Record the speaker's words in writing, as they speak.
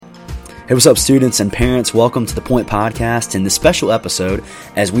Hey, what's up, students and parents? Welcome to the Point Podcast in this special episode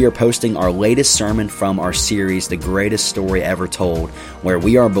as we are posting our latest sermon from our series, The Greatest Story Ever Told, where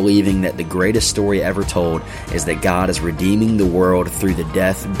we are believing that the greatest story ever told is that God is redeeming the world through the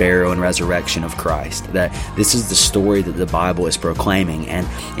death, burial, and resurrection of Christ. That this is the story that the Bible is proclaiming. And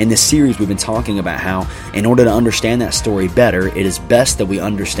in this series, we've been talking about how in order to understand that story better, it is best that we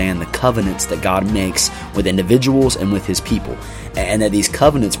understand the covenants that God makes with individuals and with His people. And that these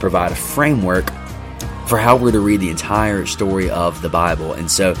covenants provide a framework for how we're to read the entire story of the Bible. And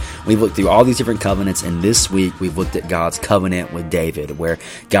so we've looked through all these different covenants, and this week we've looked at God's covenant with David, where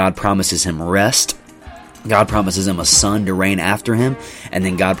God promises him rest. God promises him a son to reign after him, and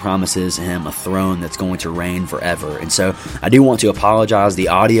then God promises him a throne that's going to reign forever. And so I do want to apologize. The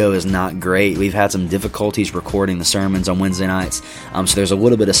audio is not great. We've had some difficulties recording the sermons on Wednesday nights, so there's a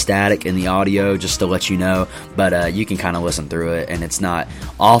little bit of static in the audio, just to let you know, but you can kind of listen through it, and it's not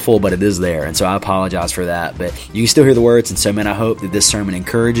awful, but it is there, and so I apologize for that. But you can still hear the words, and so, man, I hope that this sermon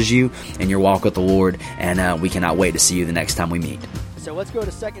encourages you in your walk with the Lord, and we cannot wait to see you the next time we meet. So let's go to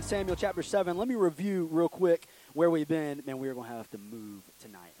 2 Samuel chapter 7. Let me review real quick where we've been. Man, we're going to have to move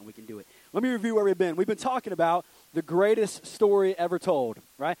tonight, and we can do it. Let me review where we've been. We've been talking about the greatest story ever told,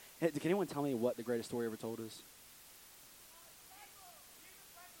 right? Hey, can anyone tell me what the greatest story ever told is?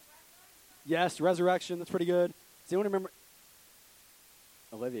 Yes, resurrection. That's pretty good. Does anyone remember?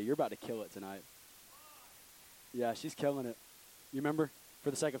 Olivia, you're about to kill it tonight. Yeah, she's killing it. You remember?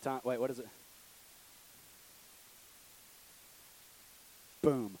 For the sake of time. Wait, what is it?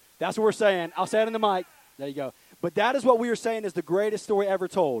 Boom. That's what we're saying. I'll say it in the mic. There you go. But that is what we are saying is the greatest story ever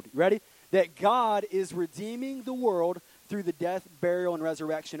told. You ready? That God is redeeming the world through the death, burial, and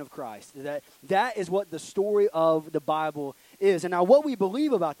resurrection of Christ. That is what the story of the Bible is. And now what we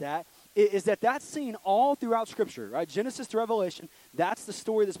believe about that is that that's seen all throughout Scripture, right? Genesis to Revelation, that's the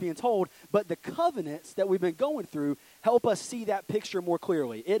story that's being told. But the covenants that we've been going through help us see that picture more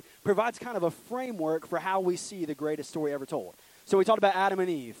clearly. It provides kind of a framework for how we see the greatest story ever told. So we talked about Adam and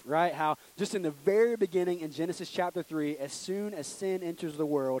Eve, right? How just in the very beginning in Genesis chapter 3, as soon as sin enters the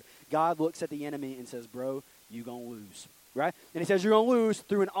world, God looks at the enemy and says, bro, you're going to lose, right? And he says you're going to lose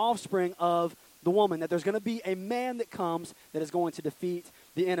through an offspring of the woman, that there's going to be a man that comes that is going to defeat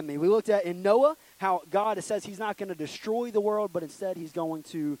the enemy. We looked at in Noah how God says he's not going to destroy the world, but instead he's going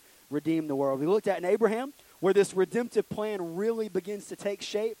to redeem the world. We looked at in Abraham where this redemptive plan really begins to take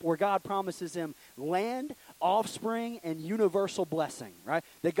shape, where God promises him land, offspring, and universal blessing, right?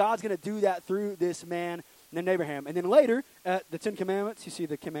 That God's going to do that through this man named Abraham. And then later, the Ten Commandments, you see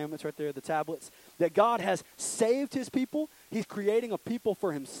the commandments right there, the tablets, that God has saved his people. He's creating a people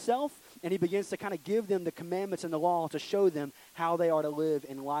for himself, and he begins to kind of give them the commandments and the law to show them how they are to live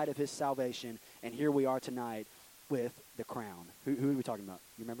in light of his salvation. And here we are tonight with the crown. Who are we talking about?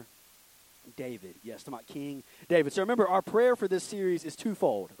 You remember? David. Yes, talking about King David. So remember, our prayer for this series is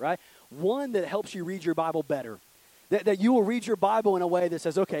twofold, right? One, that helps you read your Bible better. That you will read your Bible in a way that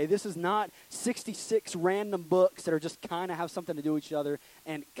says, okay, this is not 66 random books that are just kind of have something to do with each other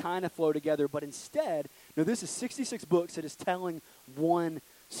and kind of flow together, but instead, no, this is 66 books that is telling one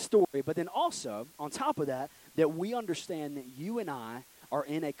story. But then also, on top of that, that we understand that you and I are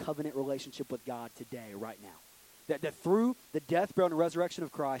in a covenant relationship with God today, right now. That through the death, burial, and resurrection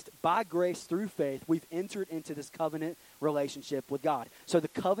of Christ, by grace, through faith, we've entered into this covenant relationship with God. So the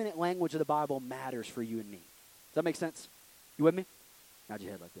covenant language of the Bible matters for you and me. Does that make sense? You with me? Nod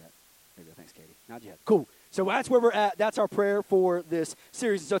your head like that. There you go. Thanks, Katie. Nod your head. Cool. So that's where we're at. That's our prayer for this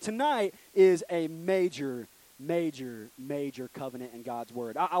series. So tonight is a major covenant in God's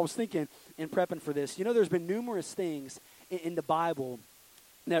Word. I was thinking in prepping for this, there's been numerous things in the Bible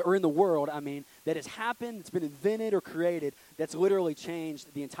or in the world, that has happened, it's been invented or created, that's literally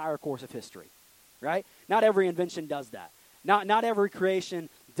changed the entire course of history, right? Not every invention does that. Not every creation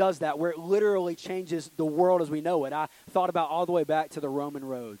does that, where it literally changes the world as we know it. I thought about all the way back to the Roman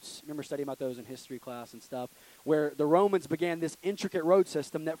roads. Remember studying about those in history class and stuff, where the Romans began this intricate road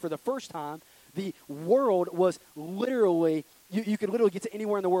system that for the first time, the world was literally, you could literally get to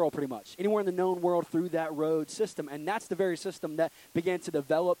anywhere in the world pretty much, anywhere in the known world through that road system. And that's the very system that began to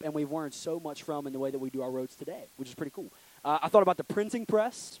develop and we've learned so much from in the way that we do our roads today, which is pretty cool. I thought about the printing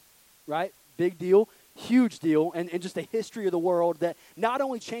press, right? Big deal, huge deal, and just the history of the world that not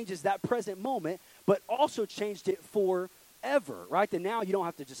only changes that present moment, but also changed it forever, right? That now you don't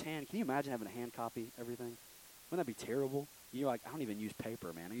have to just can you imagine having a hand copy everything? Wouldn't that be terrible? You're like, I don't even use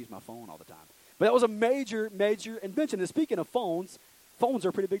paper, man. I use my phone all the time. But that was a major invention. And speaking of phones are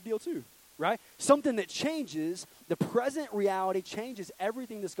a pretty big deal too, right? Something that changes the present reality, changes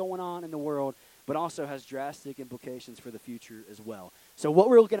everything that's going on in the world, but also has drastic implications for the future as well. So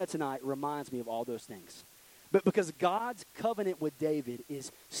what we're looking at tonight reminds me of all those things. But because God's covenant with David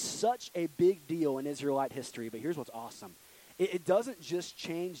is such a big deal in Israelite history, but here's what's awesome. It doesn't just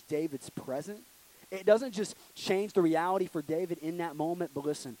change David's present. It doesn't just change the reality for David in that moment, but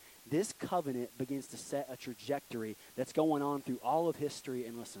listen, this covenant begins to set a trajectory that's going on through all of history,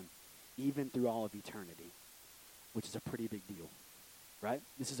 and listen, even through all of eternity, which is a pretty big deal, right?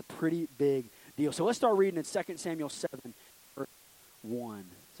 This is a pretty big deal. So let's start reading in 2 Samuel 7, verse 1.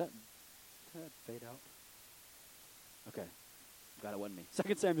 Did that fade out? Okay. God, it wasn't me.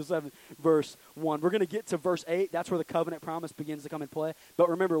 2 Samuel 7, verse 1. We're going to get to verse 8. That's where the covenant promise begins to come into play. But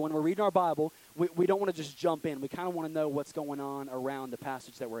remember, when we're reading our Bible, we don't want to just jump in. We kind of want to know what's going on around the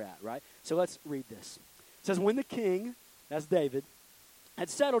passage that we're at, right? So let's read this. It says, when the king, that's David, had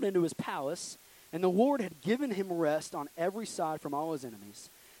settled into his palace, and the Lord had given him rest on every side from all his enemies,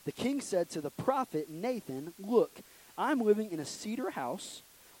 the king said to the prophet Nathan, look, I'm living in a cedar house,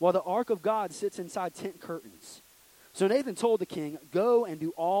 while the ark of God sits inside tent curtains. So Nathan told the king, go and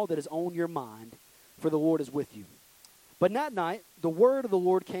do all that is on your mind, for the Lord is with you. But that night, the word of the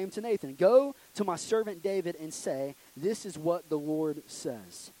Lord came to Nathan. Go to my servant David and say, this is what the Lord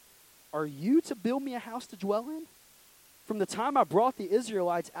says. Are you to build me a house to dwell in? From the time I brought the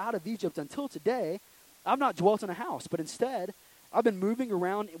Israelites out of Egypt until today, I've not dwelt in a house, but instead, I've been moving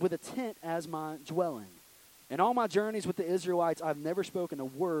around with a tent as my dwelling. In all my journeys with the Israelites, I've never spoken a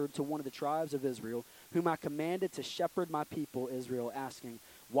word to one of the tribes of Israel, whom I commanded to shepherd my people Israel, asking,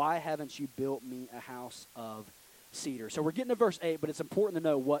 why haven't you built me a house of cedar? So we're getting to verse 8, but it's important to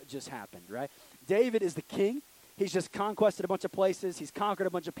know what just happened, right? David is the king. He's just conquested a bunch of places. He's conquered a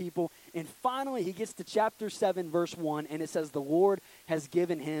bunch of people. And finally, he gets to chapter 7, verse 1, and it says the Lord has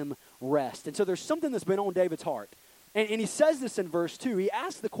given him rest. And so there's something that's been on David's heart. And he says this in verse 2. He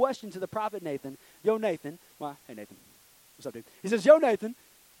asks the question to the prophet Nathan, yo, Nathan. Well, hey, Nathan. What's up, dude? He says, yo, Nathan.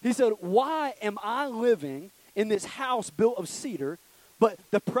 He said, why am I living in this house built of cedar, but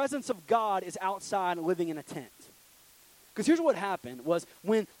the presence of God is outside living in a tent? Because here's what happened was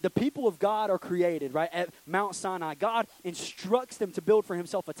when the people of God are created, right, at Mount Sinai, God instructs them to build for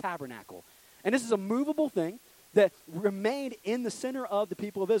himself a tabernacle. And this is a movable thing that remained in the center of the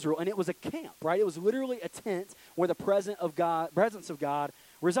people of Israel. And it was a camp, right? It was literally a tent where the presence of God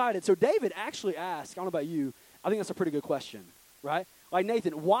resided. So David actually asked, I don't know about you, I think that's a pretty good question, right? Like,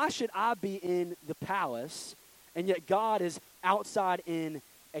 Nathan, why should I be in the palace and yet God is outside in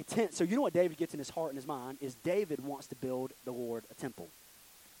a tent? So you know what David gets in his heart and his mind is David wants to build the Lord a temple.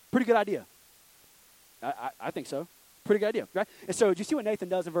 Pretty good idea. I think so. Pretty good idea, right? And so do you see what Nathan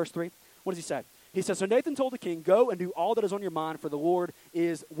does in verse 3? What does he say? He says, so Nathan told the king, go and do all that is on your mind, for the Lord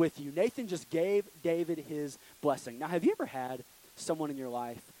is with you. Nathan just gave David his blessing. Now, have you ever had someone in your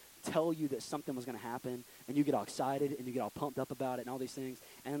life tell you that something was going to happen, and you get all excited, and you get all pumped up about it, and all these things,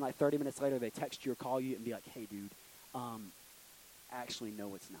 and then like 30 minutes later, they text you or call you and be like, hey, dude, actually,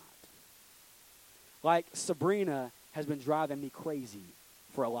 no, it's not. Like, Sabrina has been driving me crazy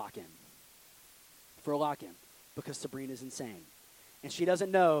for a lock-in. Because Sabrina's insane. And she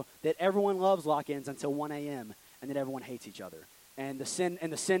doesn't know that everyone loves lock-ins until 1 a.m. and that everyone hates each other. And the sin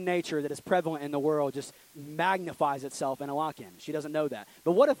nature that is prevalent in the world just magnifies itself in a lock-in. She doesn't know that.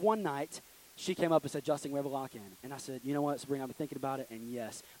 But what if one night she came up and said, Justin, we have a lock-in. And I said, you know what, Sabrina, I've been thinking about it. And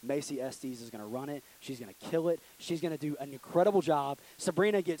yes, Macy Estes is going to run it. She's going to kill it. She's going to do an incredible job.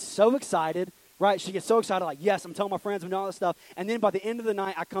 Sabrina gets so excited, right? She gets so excited, like, yes, I'm telling my friends, I'm doing all this stuff. And then by the end of the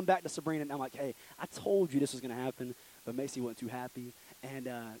night, I come back to Sabrina and I'm like, hey, I told you this was going to happen. But Macy wasn't too happy, and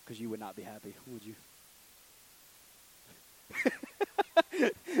because you would not be happy, would you?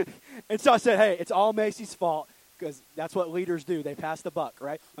 And so I said, hey, it's all Macy's fault, because that's what leaders do. They pass the buck,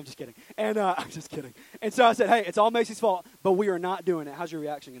 right? I'm just kidding. And I'm just kidding. And so I said, hey, it's all Macy's fault, but we are not doing it. How's your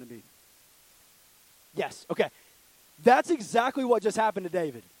reaction going to be? Yes. Okay. That's exactly what just happened to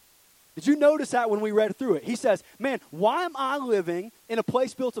David. Did you notice that when we read through it? He says, man, why am I living in a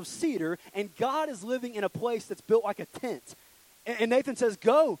place built of cedar and God is living in a place that's built like a tent? And Nathan says,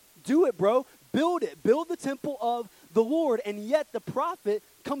 go, do it, bro. Build it. Build the temple of the Lord. And yet the prophet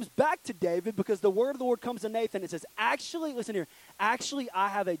comes back to David because the word of the Lord comes to Nathan and says, actually, listen here, actually I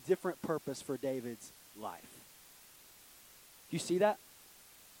have a different purpose for David's life. Do you see that?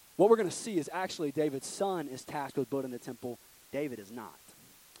 What we're going to see is actually David's son is tasked with building the temple. David is not.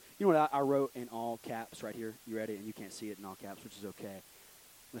 You know what I wrote in all caps right here? You ready? And you can't see it in all caps, which is okay.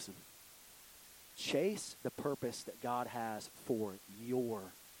 Listen. Chase the purpose that God has for your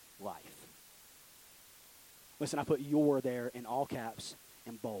life. Listen, I put your there in all caps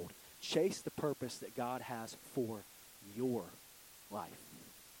and bold. Chase the purpose that God has for your life.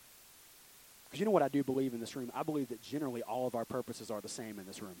 Because you know what I do believe in this room? I believe that generally all of our purposes are the same in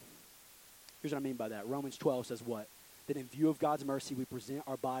this room. Here's what I mean by that. Romans 12 says what? That in view of God's mercy, we present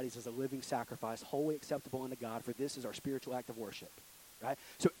our bodies as a living sacrifice, wholly acceptable unto God, for this is our spiritual act of worship. Right?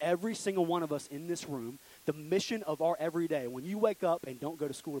 So every single one of us in this room, the mission of our everyday, when you wake up and don't go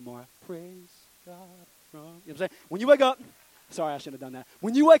to school tomorrow, praise God. You know what I'm saying? When you wake up, sorry, I shouldn't have done that.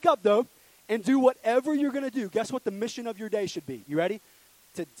 When you wake up, though, and do whatever you're going to do, guess what the mission of your day should be? You ready?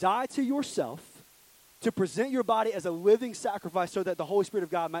 To die to yourself, to present your body as a living sacrifice so that the Holy Spirit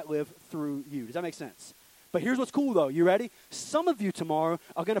of God might live through you. Does that make sense? But here's what's cool, though. You ready? Some of you tomorrow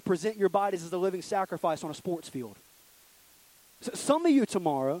are going to present your bodies as a living sacrifice on a sports field. So some of you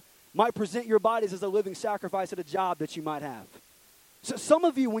tomorrow might present your bodies as a living sacrifice at a job that you might have. So some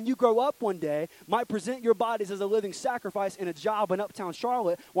of you, when you grow up one day, might present your bodies as a living sacrifice in a job in Uptown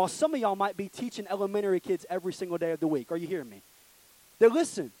Charlotte, while some of y'all might be teaching elementary kids every single day of the week. Are you hearing me? Now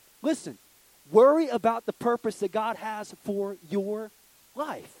listen. Worry about the purpose that God has for your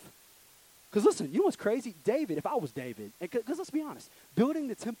life. Because listen, you know what's crazy? David, if I was David, because let's be honest, building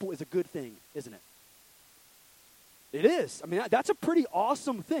the temple is a good thing, isn't it? It is. I mean, that's a pretty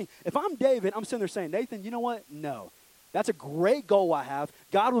awesome thing. If I'm David, I'm sitting there saying, Nathan, you know what? No. That's a great goal I have.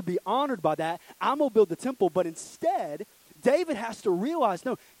 God would be honored by that. I'm going to build the temple. But instead, David has to realize,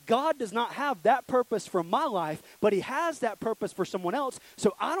 no, God does not have that purpose for my life, but he has that purpose for someone else.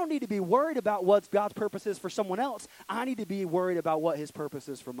 So I don't need to be worried about what God's purpose is for someone else. I need to be worried about what his purpose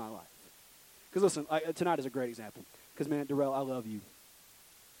is for my life. Because listen, tonight is a great example. Because, man, Darrell, I love you.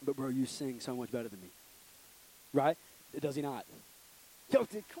 But, bro, you sing so much better than me. Right? Does he not? Yo,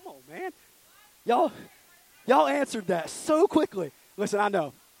 dude, come on, man. Y'all answered that so quickly. Listen, I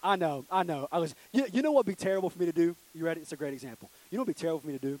know. You know what would be terrible for me to do? You ready? It's a great example. You know what would be terrible for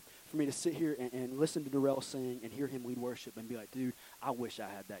me to do? For me to sit here and listen to Darrell sing and hear him lead worship and be like, dude, I wish I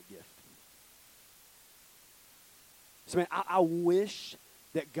had that gift. So, man, I wish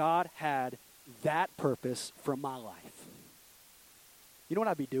that God had that purpose for my life. You know what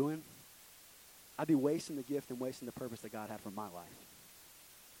I'd be doing? I'd be wasting the gift and wasting the purpose that God had for my life.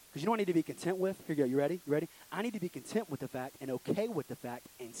 Because you know what I need to be content with? Here you go. You ready? You ready? I need to be content with the fact and okay with the fact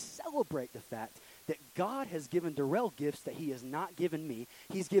and celebrate the fact that God has given Darrell gifts that he has not given me.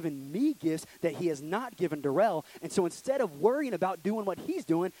 He's given me gifts that he has not given Darrell. And so instead of worrying about doing what he's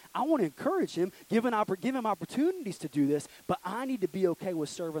doing, I want to encourage him, give him opportunities to do this, but I need to be okay with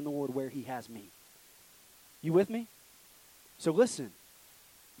serving the Lord where he has me. You with me? So listen.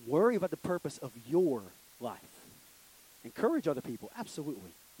 Worry about the purpose of your life. Encourage other people.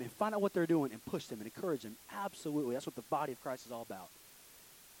 Absolutely. Man, find out what they're doing and push them and encourage them. Absolutely. That's what the body of Christ is all about.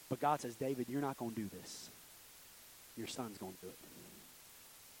 But God says, David, you're not going to do this. Your son's going to do it.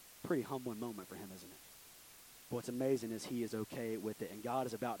 Pretty humbling moment for him, isn't it? But what's amazing is he is okay with it. And God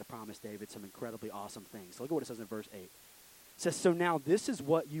is about to promise David some incredibly awesome things. So look at what it says in verse 8. It says, so now this is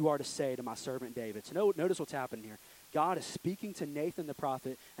what you are to say to my servant David. So notice what's happening here. God is speaking to Nathan the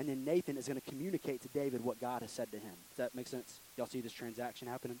prophet, and then Nathan is going to communicate to David what God has said to him. Does that make sense? Y'all see this transaction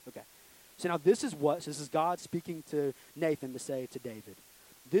happening? Okay. So now this is God speaking to Nathan to say to David.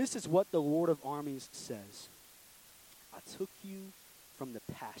 This is what the Lord of armies says. I took you from the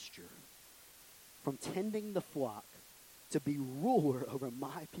pasture, from tending the flock, to be ruler over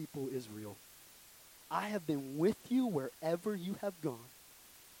my people Israel. I have been with you wherever you have gone,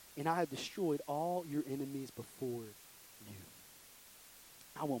 and I have destroyed all your enemies before you.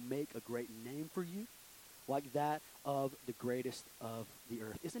 I will make a great name for you, like that of the greatest of the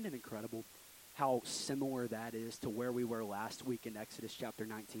earth. Isn't it incredible how similar that is to where we were last week in Exodus chapter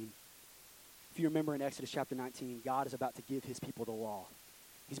 19? If you remember in Exodus chapter 19, God is about to give his people the law.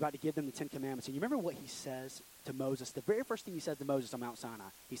 He's about to give them the Ten Commandments. And you remember what he says to Moses? The very first thing he says to Moses on Mount Sinai,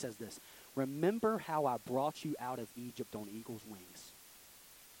 he says this, remember how I brought you out of Egypt on eagle's wings.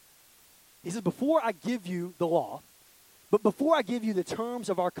 He says, before I give you the law, but before I give you the terms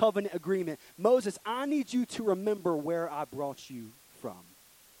of our covenant agreement, Moses, I need you to remember where I brought you from.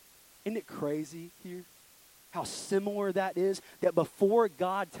 Isn't it crazy here? How similar that is, that before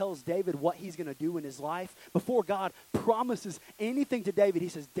God tells David what he's going to do in his life, before God promises anything to David, he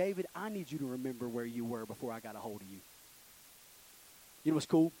says, David, I need you to remember where you were before I got a hold of you. You know what's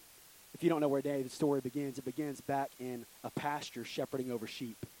cool? If you don't know where David's story begins, it begins back in a pasture shepherding over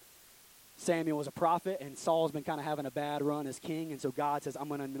sheep. Samuel was a prophet, and Saul's been kind of having a bad run as king, and so God says, I'm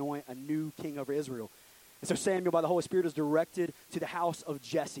going to anoint a new king over Israel. And so Samuel, by the Holy Spirit, is directed to the house of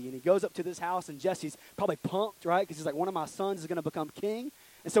Jesse. And he goes up to this house, and Jesse's probably pumped, right? Because he's like, one of my sons is going to become king.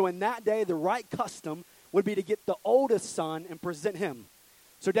 And so in that day, the right custom would be to get the oldest son and present him.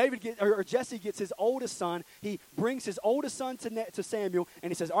 So Jesse gets his oldest son. He brings his oldest son to Samuel,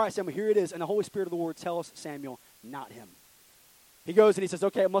 and he says, all right, Samuel, here it is. And the Holy Spirit of the Lord tells Samuel, not him. He goes and he says,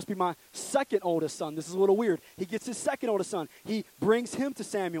 okay, it must be my second oldest son. This is a little weird. He gets his second oldest son. He brings him to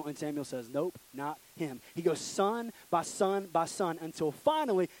Samuel, and Samuel says, nope, not him. He goes son by son by son until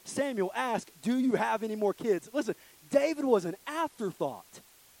finally Samuel asks, do you have any more kids? Listen, David was an afterthought.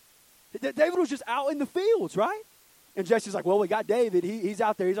 David was just out in the fields, right? And Jesse's like, well, we got David. He's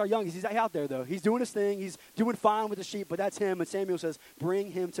out there. He's our youngest. He's out there, though. He's doing his thing. He's doing fine with the sheep, but that's him. And Samuel says,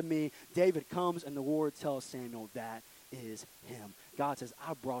 bring him to me. David comes, and the Lord tells Samuel, that is him. God says,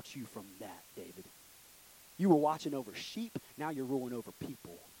 I brought you from that, David. You were watching over sheep. Now you're ruling over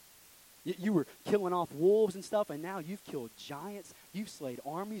people. You were killing off wolves and stuff, and now you've killed giants. You've slayed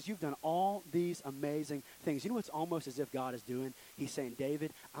armies. You've done all these amazing things. You know what's almost as if God is doing? He's saying,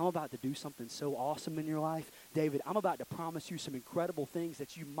 David, I'm about to do something so awesome in your life. David, I'm about to promise you some incredible things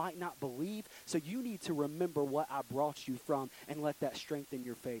that you might not believe, so you need to remember what I brought you from and let that strengthen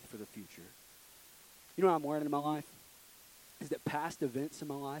your faith for the future. You know what I'm learning in my life? Is that past events in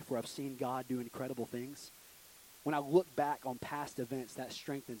my life where I've seen God do incredible things, when I look back on past events, that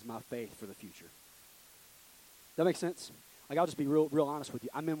strengthens my faith for the future. That makes sense? Like, I'll just be real honest with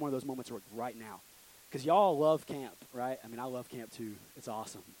you. I'm in one of those moments right now. Because y'all love camp, right? I mean, I love camp too. It's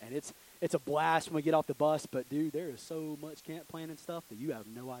awesome. And it's a blast when we get off the bus. But, dude, there is so much camp planning stuff that you have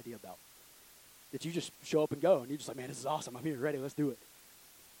no idea about. That you just show up and go. And you're just like, man, this is awesome. I'm here, ready. Let's do it.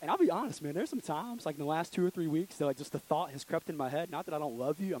 And I'll be honest, man, there's some times, like in the last 2 or 3 weeks, that like just the thought has crept in my head. Not that I don't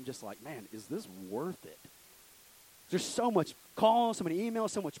love you. I'm just like, man, is this worth it? There's so much calls, so many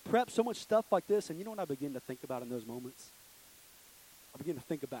emails, so much prep, so much stuff like this. And you know what I begin to think about in those moments? I begin to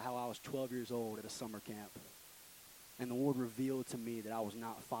think about how I was 12 years old at a summer camp. And the Lord revealed to me that I was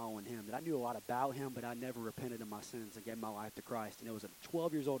not following him, that I knew a lot about him, but I never repented of my sins and gave my life to Christ. And it was at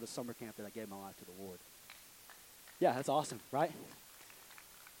 12 years old at summer camp that I gave my life to the Lord. Yeah, that's awesome, right?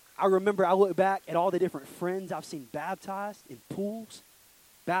 I remember I look back at all the different friends I've seen baptized in pools,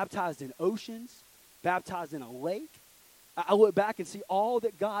 baptized in oceans, baptized in a lake. I look back and see all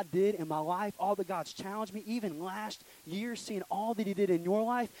that God did in my life, all that God's challenged me, even last year, seeing all that he did in your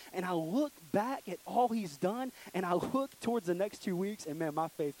life. And I look back at all he's done, and I look towards the next 2 weeks, and man, my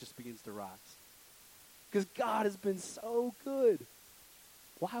faith just begins to rise. Because God has been so good.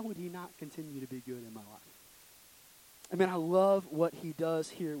 Why would he not continue to be good in my life? I mean, I love what he does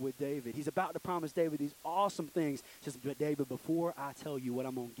here with David. He's about to promise David these awesome things. He says, but David, before I tell you what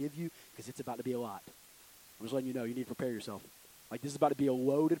I'm going to give you, because it's about to be a lot. I'm just letting you know, you need to prepare yourself. Like, this is about to be a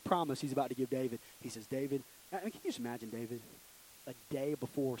loaded promise he's about to give David. He says, David, I mean, can you just imagine David? A day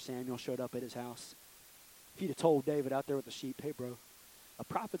before Samuel showed up at his house. If he'd have told David out there with the sheep, hey, bro, a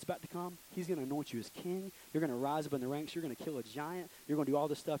prophet's about to come. He's going to anoint you as king. You're going to rise up in the ranks. You're going to kill a giant. You're going to do all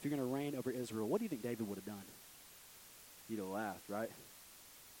this stuff. You're going to reign over Israel. What do you think David would have done? He'd have laughed, right?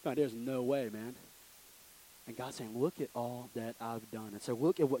 No, there's no way, man. And God's saying, look at all that I've done. And so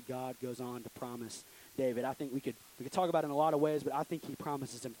look at what God goes on to promise David. I think we could talk about it in a lot of ways, but I think he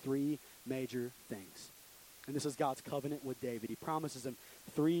promises him 3 major things. And this is God's covenant with David. He promises him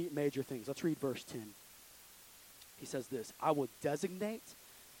 3 major things. Let's read verse 10. He says this, I will designate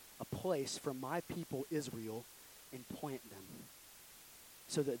a place for my people Israel and plant them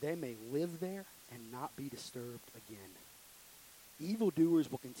so that they may live there and not be disturbed again.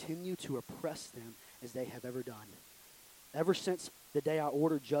 Evildoers will continue to oppress them as they have ever done. Ever since the day I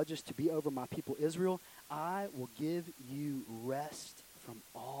ordered judges to be over my people Israel, I will give you rest from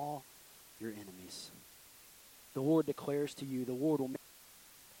all your enemies. The Lord declares to you, the Lord will make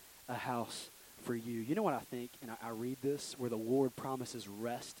a house for you. You know what I think? And I read this where the Lord promises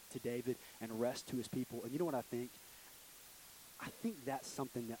rest to David and rest to his people. And you know what I think? I think that's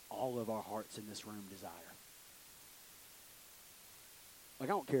something that all of our hearts in this room desire. Like,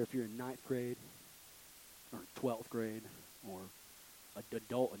 I don't care if you're in 9th grade or 12th grade or an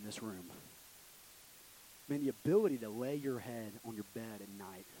adult in this room. Man, the ability to lay your head on your bed at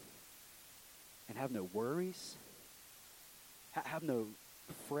night and have no worries, have no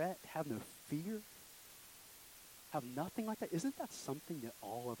fret, have no fear, have nothing like that. Isn't that something that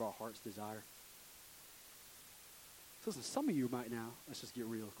all of our hearts desire? So listen, some of you right now, let's just get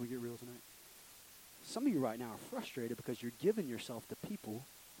real. Can we get real tonight? Some of you right now are frustrated because you're giving yourself to people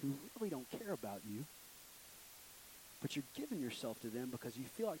who really don't care about you. But you're giving yourself to them because you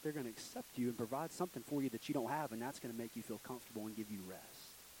feel like they're going to accept you and provide something for you that you don't have, and that's going to make you feel comfortable and give you rest.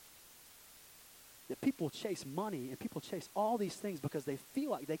 That people chase money and people chase all these things because they feel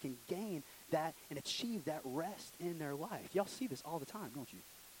like they can gain that and achieve that rest in their life. Y'all see this all the time, don't you?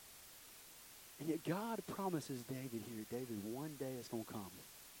 And yet God promises David here, David, one day it's going to come.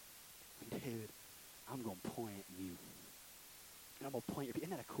 And David, I'm going to plant you. And I'm going to plant your. Isn't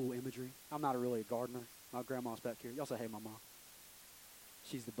that a cool imagery? I'm not really a gardener. My grandma's back here. Y'all say, hey, my mom.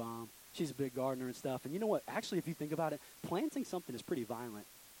 She's the bomb. She's a big gardener and stuff. And you know what? Actually, if you think about it, planting something is pretty violent,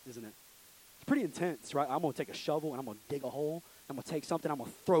 isn't it? It's pretty intense, right? I'm going to take a shovel and I'm going to dig a hole. I'm going to take something, I'm going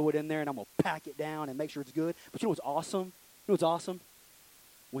to throw it in there, and I'm going to pack it down and make sure it's good. But you know what's awesome? You know what's awesome?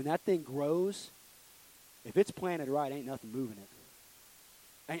 When that thing grows, if it's planted right, ain't nothing moving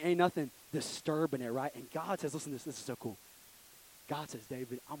it. Ain't nothing disturbing it, right? And God says, listen, this is so cool. God says,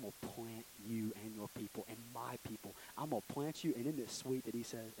 David, I'm going to plant you and your people and my people. I'm going to plant you, and in this sweet that he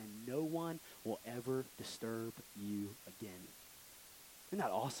says, and no one will ever disturb you again. Isn't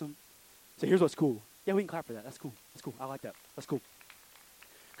that awesome? So here's what's cool. Yeah, we can clap for that. That's cool. That's cool. I like that. That's cool.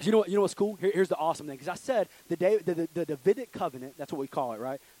 Because you know what's cool? Here's the awesome thing. Because I said the Davidic covenant, that's what we call it,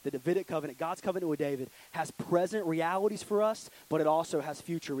 right? The Davidic covenant, God's covenant with David, has present realities for us, but it also has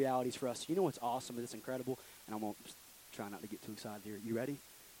future realities for us. You know what's awesome and it's incredible? And I'm going to try not to get too excited here. You ready?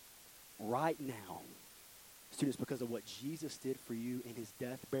 Right now, students, because of what Jesus did for you in his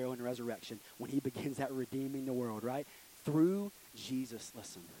death, burial, and resurrection, when he begins that redeeming the world, right? Through Jesus,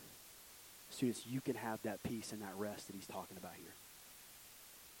 listen, students, you can have that peace and that rest that he's talking about here.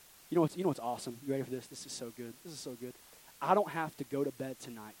 You know what's awesome? You ready for this? This is so good. This is so good. I don't have to go to bed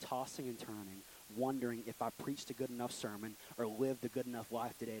tonight tossing and turning, wondering if I preached a good enough sermon or lived a good enough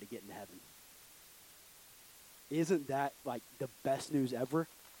life today to get into heaven. Isn't that like the best news ever?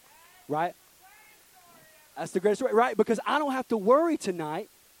 Right? That's the greatest story, right? Because I don't have to worry tonight.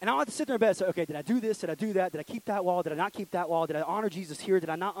 And I don't have to sit there in bed and say, okay, did I do this? Did I do that? Did I keep that law? Did I not keep that law? Did I honor Jesus here?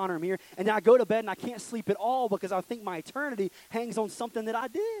 Did I not honor him here? And then I go to bed and I can't sleep at all because I think my eternity hangs on something that I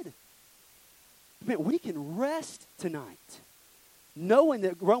did. Man, we can rest tonight, knowing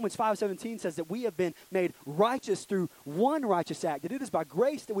that Romans 5:17 says that we have been made righteous through one righteous act, that it is by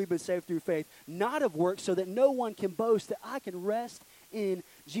grace that we've been saved through faith, not of works, so that no one can boast, that I can rest in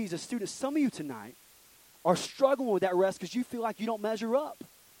Jesus. Students, some of you tonight are struggling with that rest because you feel like you don't measure up.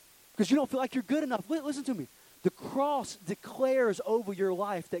 Because you don't feel like you're good enough. Listen to me. The cross declares over your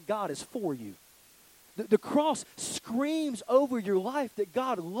life that God is for you. The cross screams over your life that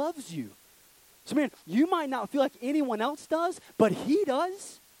God loves you. So, man, you might not feel like anyone else does, but he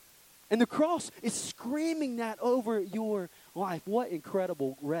does. And the cross is screaming that over your life. What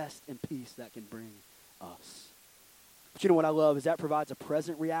incredible rest and peace that can bring us. But you know what I love is that provides a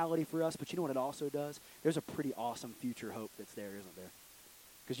present reality for us, but you know what it also does? There's a pretty awesome future hope that's there, isn't there?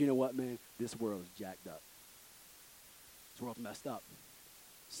 Because you know what, man? This world is jacked up. This world's messed up.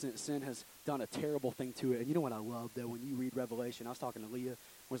 Sin has done a terrible thing to it. And you know what I love, though? When you read Revelation, I was talking to Leah.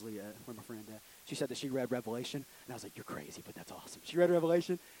 Where's Leah at? Where's my friend at? She said that she read Revelation. And I was like, you're crazy, but that's awesome. She read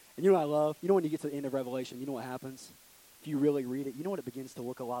Revelation. And you know what I love? You know when you get to the end of Revelation, you know what happens? If you really read it, you know what it begins to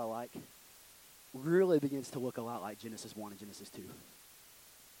look a lot like? Really begins to look a lot like Genesis 1 and Genesis 2.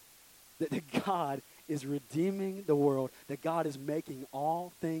 That God is redeeming the world, that God is making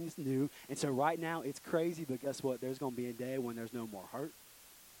all things new. And so right now it's crazy, but guess what? There's going to be a day when there's no more hurt.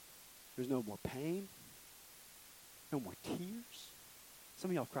 There's no more pain. No more tears. Some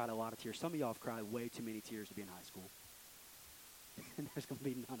of y'all have cried a lot of tears. Some of y'all have cried way too many tears to be in high school. And there's going to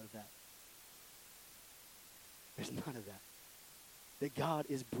be none of that. There's none of that. That God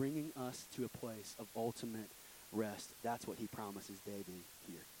is bringing us to a place of ultimate rest. That's what he promises David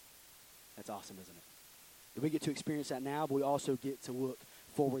here. That's awesome, isn't it? We get to experience that now, but we also get to look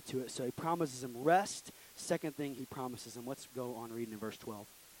forward to it. So he promises him rest. Second thing he promises him, let's go on reading in verse 12. It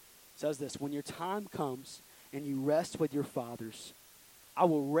says this, when your time comes and you rest with your fathers, I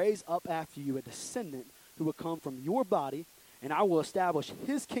will raise up after you a descendant who will come from your body, and I will establish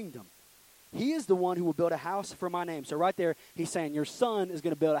his kingdom. He is the one who will build a house for my name. So right there, he's saying your son is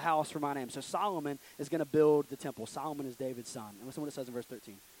going to build a house for my name. So Solomon is going to build the temple. Solomon is David's son. And listen to what it says in verse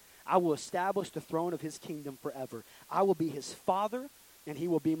 13. I will establish the throne of his kingdom forever. I will be his father, and he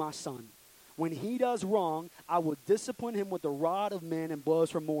will be my son. When he does wrong, I will discipline him with the rod of men and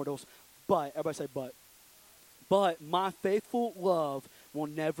blows from mortals. But, everybody say but. But my faithful love will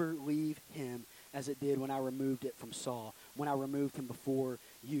never leave him as it did when I removed it from Saul, when I removed him before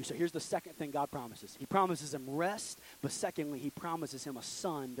you. So here's the second thing God promises. He promises him rest, but secondly, he promises him a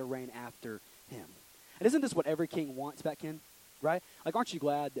son to reign after him. And isn't this what every king wants back in? Right? Like, aren't you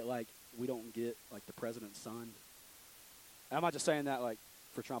glad that, like, we don't get, like, the president's son? And I'm not just saying that, like,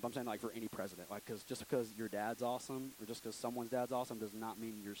 for Trump. I'm saying, like, for any president. Like, because just because your dad's awesome or just because someone's dad's awesome does not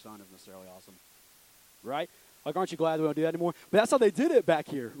mean your son is necessarily awesome. Right? Like, aren't you glad we don't do that anymore? But that's how they did it back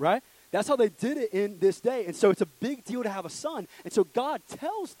here, right? That's how they did it in this day. And so it's a big deal to have a son. And so God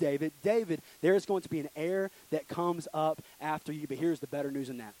tells David, there is going to be an heir that comes up after you. But here's the better news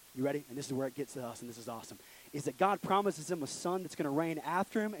in that. You ready? And this is where it gets to us, and this is awesome. Is that God promises him a son that's going to reign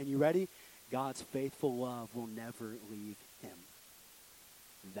after him. And you ready? God's faithful love will never leave him.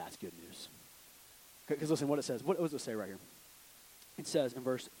 That's good news. Because listen what it says. What does it say right here? It says in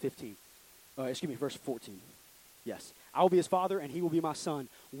verse 15. Verse 14. Yes. I will be his father, and he will be my son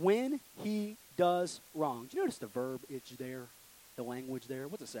when he does wrong. Do you notice the verbiage there, the language there?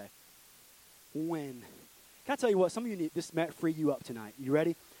 What's it say? When. Can I tell you what? Some of you need, this might free you up tonight. You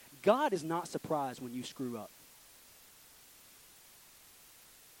ready? God is not surprised when you screw up.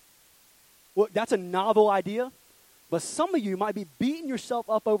 Well, that's a novel idea, but some of you might be beating yourself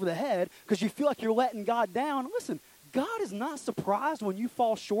up over the head because you feel like you're letting God down. Listen, God is not surprised when you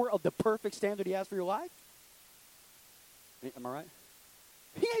fall short of the perfect standard he has for your life. Am I right?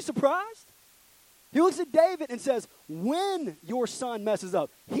 He ain't surprised. He looks at David and says, when your son messes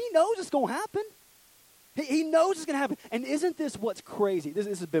up, he knows it's going to happen. He knows it's going to happen. And isn't this what's crazy? This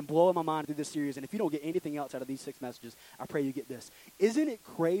has been blowing my mind through this series, and if you don't get anything else out of these 6 messages, I pray you get this. Isn't it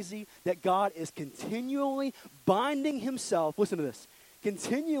crazy that God is continually binding himself, listen to this,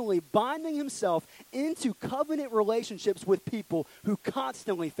 continually binding himself into covenant relationships with people who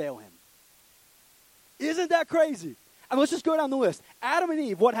constantly fail him? Isn't that crazy? And let's just go down the list. Adam and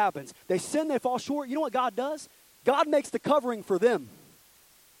Eve, what happens? They sin, they fall short. You know what God does? God makes the covering for them.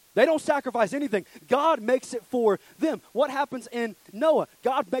 They don't sacrifice anything. God makes it for them. What happens in Noah?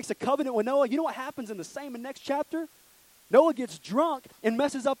 God makes a covenant with Noah. You know what happens in the same and next chapter? Noah gets drunk and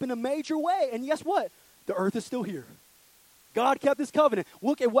messes up in a major way. And guess what? The earth is still here. God kept his covenant.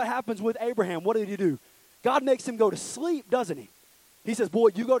 Look at what happens with Abraham. What did he do? God makes him go to sleep, doesn't he? He says, boy,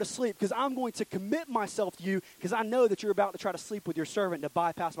 you go to sleep because I'm going to commit myself to you because I know that you're about to try to sleep with your servant to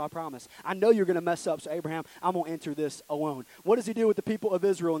bypass my promise. I know you're going to mess up, so Abraham, I'm going to enter this alone. What does he do with the people of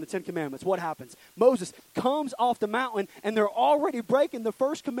Israel in the 10 Commandments? What happens? Moses comes off the mountain, and they're already breaking the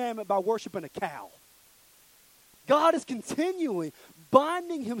first commandment by worshiping a cow. God is continually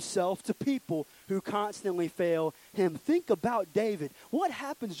binding himself to people who constantly fail him. Think about David. What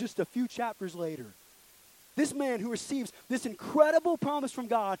happens just a few chapters later? This man who receives this incredible promise from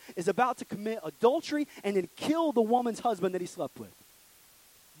God is about to commit adultery and then kill the woman's husband that he slept with.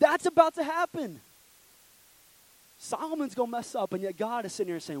 That's about to happen. Solomon's going to mess up, and yet God is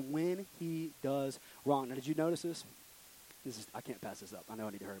sitting here saying, when he does wrong. Now, did you notice this? I can't pass this up. I know I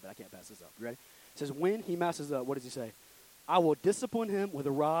need to hurry, but I can't pass this up. You ready? It says, when he messes up, what does he say? I will discipline him with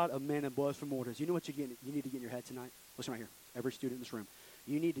a rod of men and blows from mortars. You know what you need to get in your head tonight? Listen right here. Every student in this room.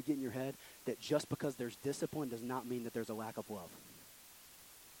 You need to get in your head that just because there's discipline does not mean that there's a lack of love.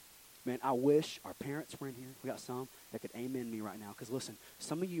 Man, I wish our parents were in here. We got some that could amen me right now. Because listen,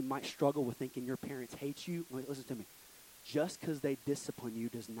 some of you might struggle with thinking your parents hate you. Listen to me. Just because they discipline you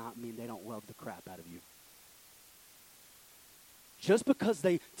does not mean they don't love the crap out of you. Just because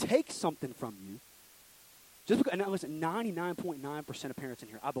they take something from you, and now listen, 99.9% of parents in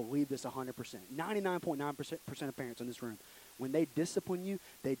here, I believe this 100%. 99.9% of parents in this room, when they discipline you,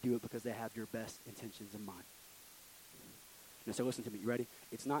 they do it because they have your best intentions in mind. Now, so listen to me. You ready?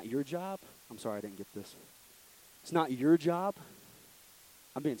 It's not your job. I'm sorry I didn't get this. It's not your job.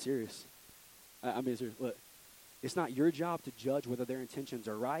 I'm being serious. I'm being serious. Look, it's not your job to judge whether their intentions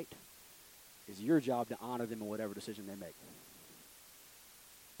are right. It's your job to honor them in whatever decision they make.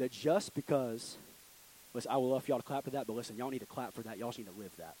 That just because, listen, I would love for y'all to clap for that, but listen, y'all need to clap for that. Y'all just need to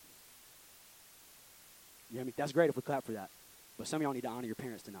live that. You know what I mean? That's great if we clap for that. But some of y'all need to honor your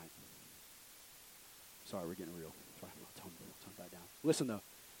parents tonight. Sorry, we're getting real. Sorry, I'll tone that down. Listen, though.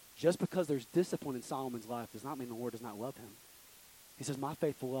 Just because there's discipline in Solomon's life does not mean the Lord does not love him. He says, my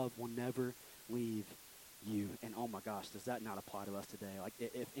faithful love will never leave you. And oh my gosh, does that not apply to us today? Like,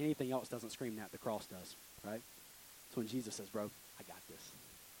 if anything else doesn't scream that, the cross does, right? That's when Jesus says, bro, I got this.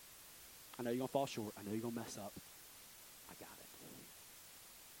 I know you're going to fall short. I know you're going to mess up. I got it.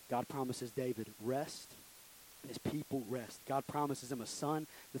 God promises David rest, and his people rest. God promises him a son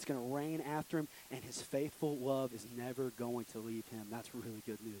that's going to reign after him, and his faithful love is never going to leave him. That's really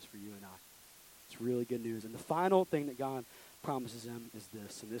good news for you and I. It's really good news. And the final thing that God promises him is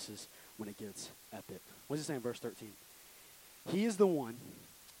this, and this is when it gets epic. What does it say in verse 13? He is the one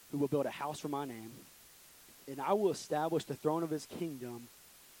who will build a house for my name, and I will establish the throne of his kingdom.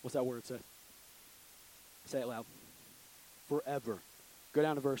 What's that word say? Say it loud. Forever. Go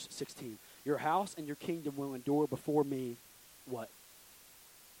down to verse 16. Your house and your kingdom will endure before me. What?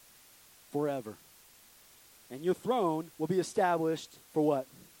 Forever. And your throne will be established for what?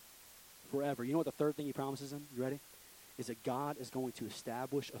 Forever. You know what the third thing he promises him? You ready? is that God is going to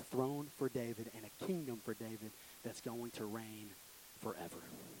establish a throne for David and a kingdom for David that's going to reign forever.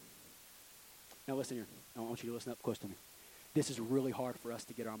 Now listen here. I want you to listen up close to me. This is really hard for us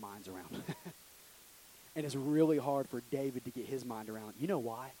to get our minds around. And it's really hard for David to get his mind around. You know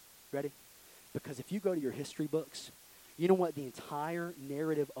why? Ready? Because if you go to your history books, you know what the entire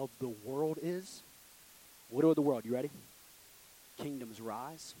narrative of the world is? What are the world? You ready? Kingdoms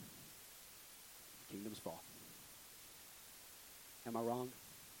rise, kingdoms fall. Am I wrong?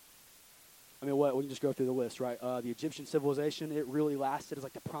 I mean, what? We can just go through the list, right? The Egyptian civilization, it really lasted as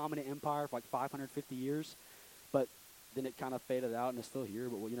like the prominent empire for like 550 years. But then it kind of faded out and it's still here,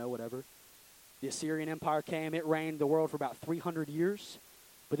 but whatever. The Assyrian Empire came. It reigned the world for about 300 years.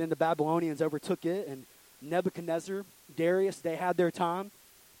 But then the Babylonians overtook it, and Nebuchadnezzar, Darius, they had their time.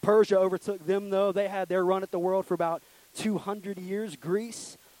 Persia overtook them, though. They had their run at the world for about 200 years.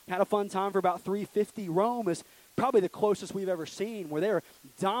 Greece had a fun time for about 350. Rome is probably the closest we've ever seen, where they're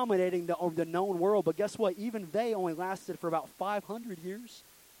dominating the known world. But guess what? Even they only lasted for about 500 years.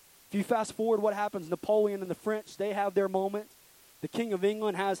 If you fast forward, what happens? Napoleon and the French, they have their moment. The King of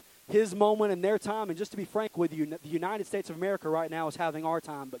England has his moment in their time. And just to be frank with you, the United States of America right now is having our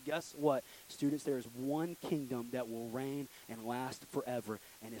time. But guess what, students? There is one kingdom that will reign and last forever,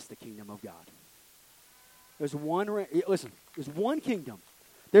 and it's the kingdom of God. There's one kingdom.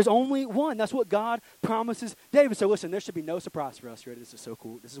 There's only one. That's what God promises David. So listen, there should be no surprise for us. Right? This is so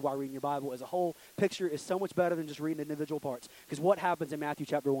cool. This is why reading your Bible as a whole picture is so much better than just reading individual parts. Because what happens in Matthew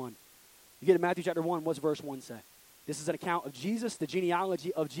chapter 1? You get to Matthew chapter 1, what's verse 1 say? This is an account of Jesus, the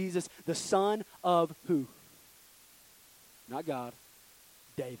genealogy of Jesus, the son of who? Not God,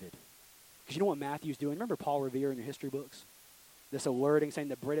 David. Because you know what Matthew's doing? Remember Paul Revere in your history books? This alerting saying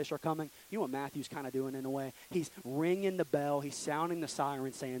the British are coming. You know what Matthew's kind of doing in a way? He's ringing the bell. He's sounding the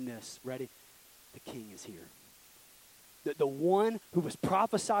siren saying this. Ready? The king is here. The one who was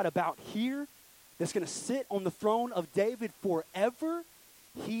prophesied about here, that's going to sit on the throne of David forever,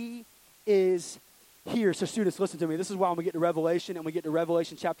 he is here. So students, listen to me. This is why when we get to Revelation and we get to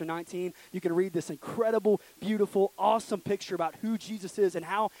Revelation chapter 19, you can read this incredible, beautiful, awesome picture about who Jesus is and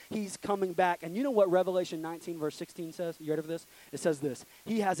how he's coming back. And you know what Revelation 19 verse 16 says? You ready for this? It says this: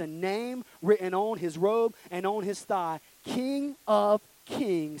 he has a name written on his robe and on his thigh, King of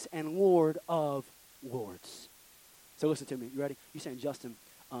Kings and Lord of Lords. So listen to me. You ready? You saying, Justin,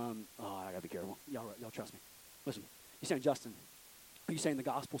 I gotta be careful. Y'all trust me. Listen, you saying, Justin, are you saying the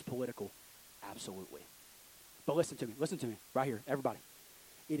gospel's political? Absolutely. But listen to me, right here, everybody.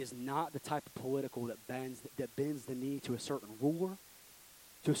 It is not the type of political that bends the knee to a certain ruler,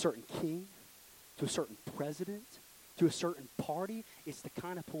 to a certain king, to a certain president, to a certain party. It's the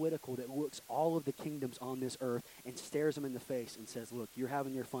kind of political that looks all of the kingdoms on this earth and stares them in the face and says, look, you're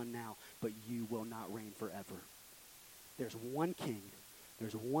having your fun now, but you will not reign forever. There's one king,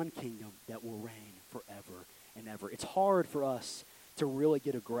 there's one kingdom that will reign forever and ever. It's hard for us to really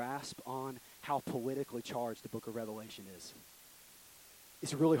get a grasp on how politically charged the book of Revelation is.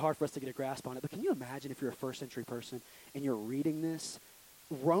 It's really hard for us to get a grasp on it. But can you imagine if you're a first century person and you're reading this?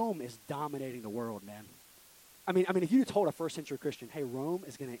 Rome is dominating the world, man. I mean, if you told a first century Christian, hey, Rome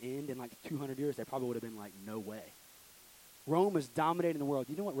is going to end in like 200 years, they probably would have been like, no way. Rome is dominating the world.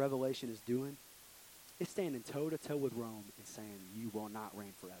 You know what Revelation is doing? It's standing toe-to-toe with Rome and saying, you will not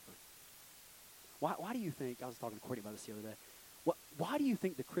reign forever. Why do you think, I was talking to Courtney about this the other day, why do you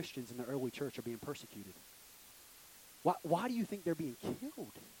think the Christians in the early church are being persecuted? Why do you think they're being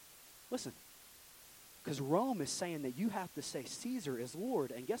killed? Listen, because Rome is saying that you have to say Caesar is Lord,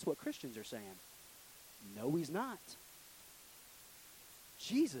 and guess what Christians are saying? No, he's not.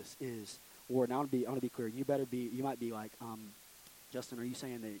 Jesus is Lord. Now I want to be clear. You might be like, Justin, are you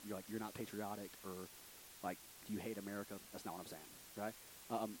saying that you're not patriotic, or like, do you hate America? That's not what I'm saying, right?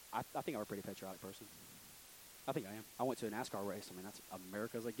 I think I'm a pretty patriotic person. I think I am. I went to a NASCAR race. I mean, that's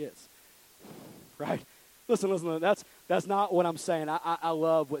America as it gets, right? Listen. That's not what I'm saying. I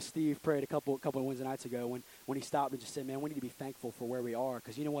love what Steve prayed a couple of Wednesday nights ago when he stopped and just said, man, we need to be thankful for where we are,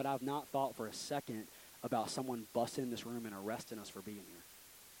 because you know what? I've not thought for a second about someone busting in this room and arresting us for being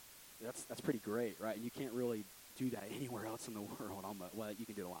here. That's pretty great, right? You can't really do that anywhere else in the world. Well, you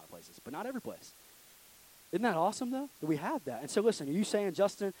can do it in a lot of places, but not every place. Isn't that awesome, though, that we have that? And so, listen, are you saying,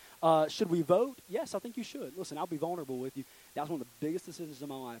 Justin, should we vote? Yes, I think you should. Listen, I'll be vulnerable with you. That was one of the biggest decisions of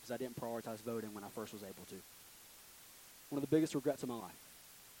my life, because I didn't prioritize voting when I first was able to. One of the biggest regrets of my life.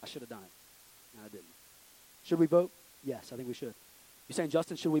 I should have done it, and I didn't. Should we vote? Yes, I think we should. You're saying,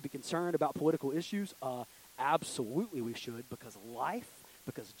 Justin, should we be concerned about political issues? Absolutely we should, because life,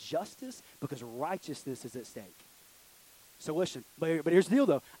 because justice, because righteousness is at stake. So listen, but here's the deal,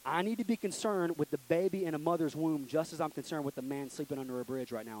 though. I need to be concerned with the baby in a mother's womb just as I'm concerned with the man sleeping under a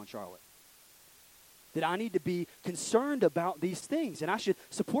bridge right now in Charlotte. That I need to be concerned about these things, and I should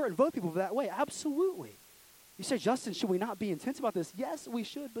support and vote people that way. Absolutely. You say, Justin, should we not be intense about this? Yes, we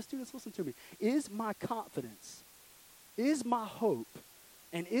should, but students, listen to me. Is my confidence, is my hope,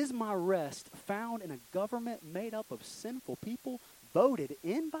 and is my rest found in a government made up of sinful people, voted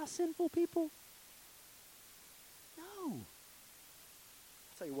in by sinful people? No.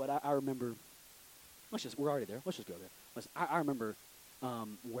 I'll tell you what, I remember, we're already there. Let's just go there. Listen, I remember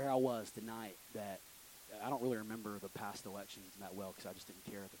where I was the night that, I don't really remember the past elections that well because I just didn't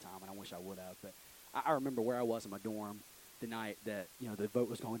care at the time, and I wish I would have, but I remember where I was in my dorm the night that, the vote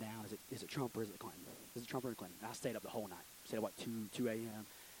was going down. Is it Trump or is it Clinton? Is it Trump or Clinton? And I stayed up the whole night. Stayed up like 2 a.m.,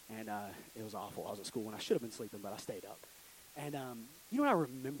 and it was awful. I was at school, and I should have been sleeping, but I stayed up. And you know what I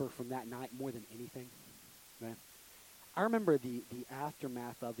remember from that night more than anything? Man, I remember the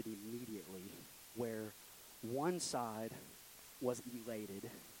aftermath of it immediately, where one side was elated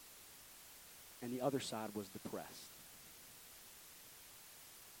and the other side was depressed.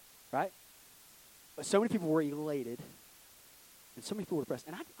 Right? But so many people were elated and so many people were depressed.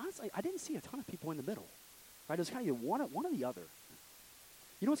 And honestly, I didn't see a ton of people in the middle. Right? It was kind of one or the other.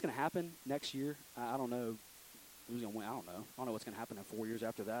 You know what's going to happen next year? I don't know who's going to win. I don't know. I don't know what's going to happen in 4 years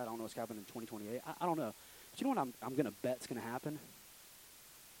after that. I don't know what's going to happen in 2028. I don't know. But you know what I'm going to bet's going to happen?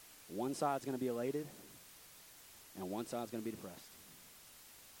 One side's going to be elated and one side's going to be depressed.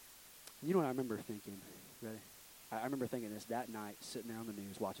 You know what I remember thinking? Ready? I remember thinking this that night, sitting there on the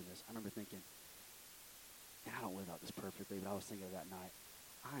news watching this. I remember thinking, and I don't live out this perfectly, but I was thinking of that night,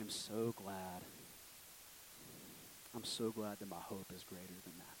 I am so glad. I'm so glad that my hope is greater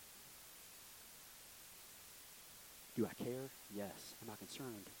than that. Do I care? Yes. Am I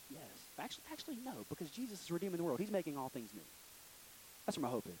concerned? Yes. Actually, no, because Jesus is redeeming the world. He's making all things new. That's where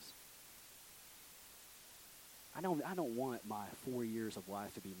my hope is. I don't want my 4 years of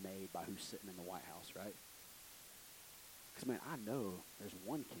life to be made by who's sitting in the White House, right? Because, man, I know there's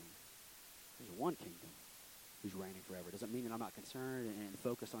one king. There's one kingdom who's reigning forever. Does it mean that I'm not concerned and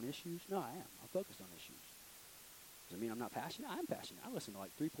focused on issues? No, I am. I'm focused on issues. Does it mean I'm not passionate? I'm passionate. I listen to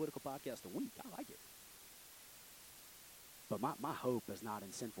like 3 political podcasts a week. I like it. But my hope is not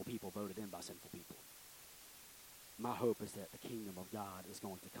in sinful people voted in by sinful people. My hope is that the kingdom of God is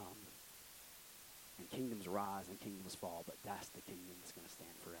going to come. And kingdoms rise and kingdoms fall, but that's the kingdom that's going to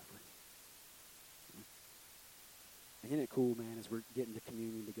stand forever. Isn't it cool, man, as we're getting to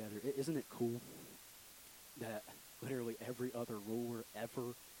communion together? Isn't it cool that literally every other ruler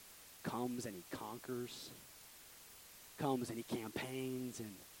ever comes and he conquers, comes and he campaigns,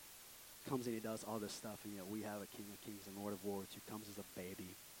 and comes and he does all this stuff, and yet we have a King of Kings and Lord of Lords who comes as a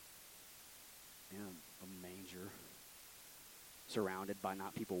baby in a manger, surrounded by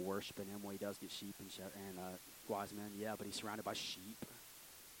not people worshiping him. Well, he does get sheep and wise men, yeah, but he's surrounded by sheep,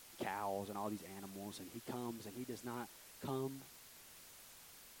 cows, and all these animals, and he comes, and he does not come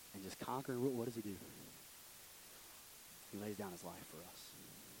and just conquer and rule. What does he do? He lays down his life for us.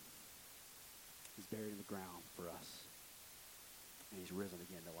 He's buried in the ground for us, and he's risen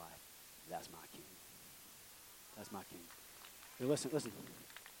again to life. That's my king. That's my king. Hey,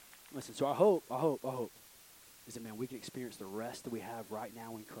 listen. So our hope is that, man, we can experience the rest that we have right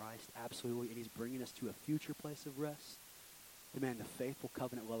now in Christ, absolutely, and he's bringing us to a future place of rest. And, man, the faithful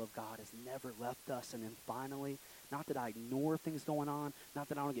covenant love of God has never left us. And then finally, not that I ignore things going on, not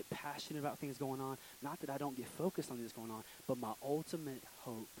that I don't get passionate about things going on, not that I don't get focused on things going on, but my ultimate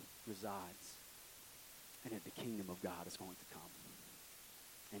hope resides in that the kingdom of God is going to come.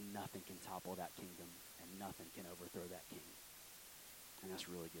 And nothing can topple that kingdom, and nothing can overthrow that king. And that's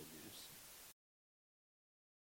really good news.